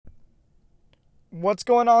What's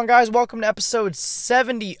going on, guys? Welcome to episode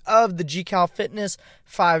 70 of the GCal Fitness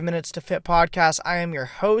 5 Minutes to Fit podcast. I am your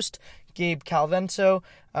host, Gabe Calvento.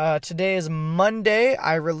 Today is Monday.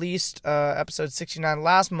 I released episode 69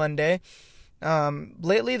 last Monday.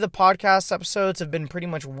 Lately, the podcast episodes have been pretty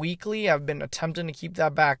much weekly. I've been attempting to keep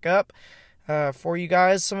that back up for you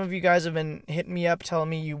guys. Some of you guys have been hitting me up telling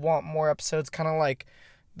me you want more episodes, kind of like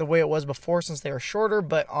the way it was before since they were shorter,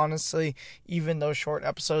 but honestly, even those short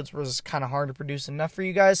episodes was kind of hard to produce enough for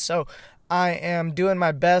you guys, so I am doing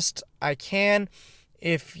my best I can.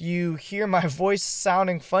 If you hear my voice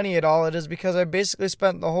sounding funny at all, it is because I basically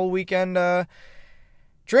spent the whole weekend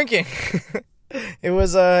drinking. It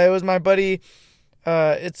was my buddy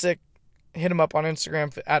Itzik. Hit him up on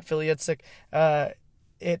Instagram at Philly Itzik.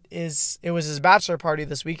 It was his bachelor party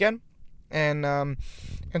this weekend, and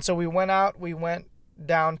so we went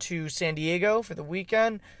down to San Diego for the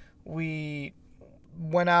weekend. We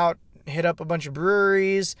went out, hit up a bunch of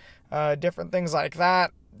breweries, different things like that,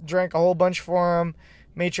 drank a whole bunch for him,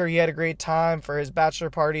 made sure he had a great time for his bachelor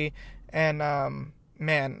party, and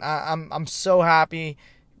man, I'm so happy.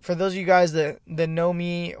 For those of you guys that know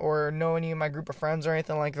me or know any of my group of friends or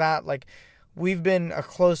anything like that, like, we've been a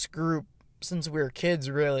close group since we were kids,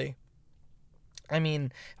 really. I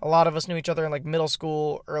mean, a lot of us knew each other in like middle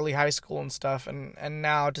school, early high school and stuff, and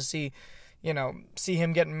now to see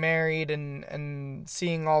him getting married and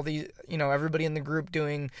seeing all these, everybody in the group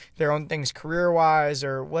doing their own things career-wise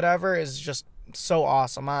or whatever is just so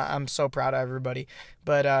awesome. I'm so proud of everybody.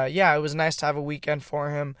 But yeah, it was nice to have a weekend for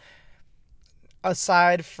him.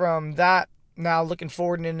 Aside from that, now looking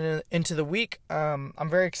forward into the week, I'm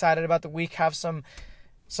very excited about the week. Have some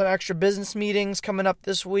extra business meetings coming up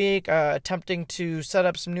this week, attempting to set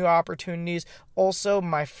up some new opportunities. Also,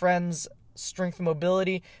 my friends, Strength and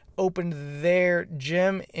Mobility, opened their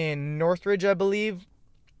gym in Northridge, I believe.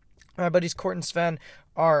 My buddies Court and Sven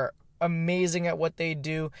are amazing at what they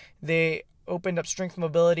do. They opened up Strength and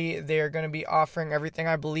Mobility. They are going to be offering everything,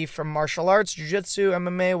 I believe, from martial arts, jiu-jitsu,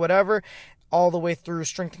 MMA, whatever, all the way through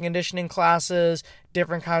strength and conditioning classes,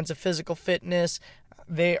 different kinds of physical fitness.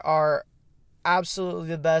 They are absolutely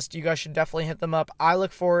the best. You guys should definitely hit them up. I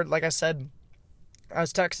look forward, like I said, I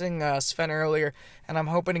was texting Sven earlier, and I'm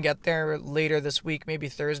hoping to get there later this week, maybe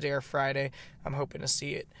Thursday or Friday. I'm hoping to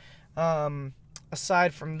see it.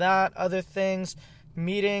 Aside from that, other things,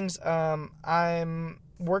 meetings, I'm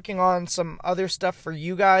working on some other stuff for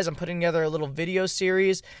you guys. I'm putting together a little video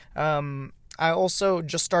series. I also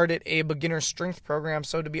just started a beginner strength program,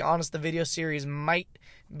 so to be honest, the video series might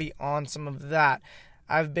be on some of that.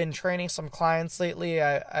 I've been training some clients lately.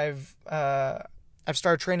 I've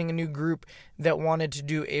started training a new group that wanted to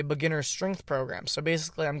do a beginner strength program. So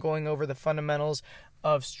basically, I'm going over the fundamentals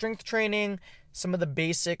of strength training. Some of the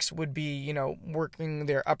basics would be, working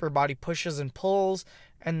their upper body pushes and pulls,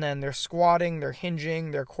 and then their squatting, their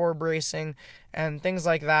hinging, their core bracing, and things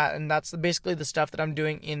like that. And that's basically the stuff that I'm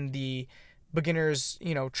doing in the beginners,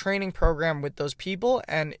 training program with those people,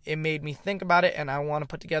 and it made me think about it, and I want to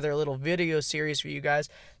put together a little video series for you guys,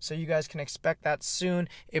 so you guys can expect that soon,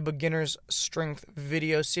 a beginner's strength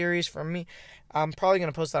video series from me. I'm probably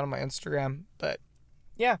going to post that on my Instagram, but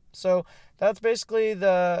yeah, so that's basically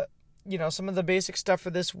the, some of the basic stuff for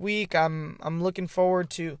this week. I'm looking forward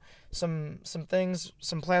to some things,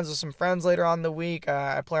 some plans with some friends later on in the week.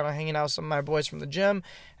 I plan on hanging out with some of my boys from the gym,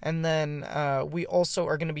 and then we also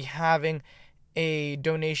are going to be having a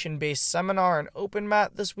donation-based seminar and open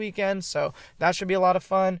mat this weekend, so that should be a lot of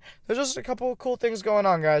fun. There's just a couple of cool things going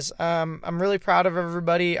on, guys. I'm really proud of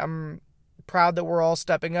everybody. I'm proud that we're all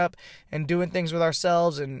stepping up and doing things with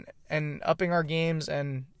ourselves and upping our games,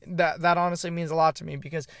 and that honestly means a lot to me,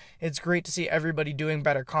 because it's great to see everybody doing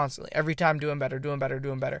better constantly, every time doing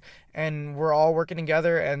better, and we're all working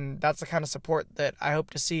together, and that's the kind of support that I hope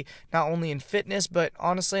to see, not only in fitness, but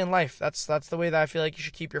honestly in life. That's the way that I feel like you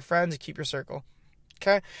should keep your friends and keep your circle.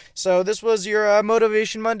 Okay, so this was your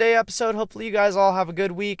Motivation Monday episode. Hopefully you guys all have a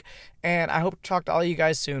good week, and I hope to talk to all you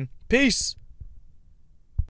guys soon. Peace!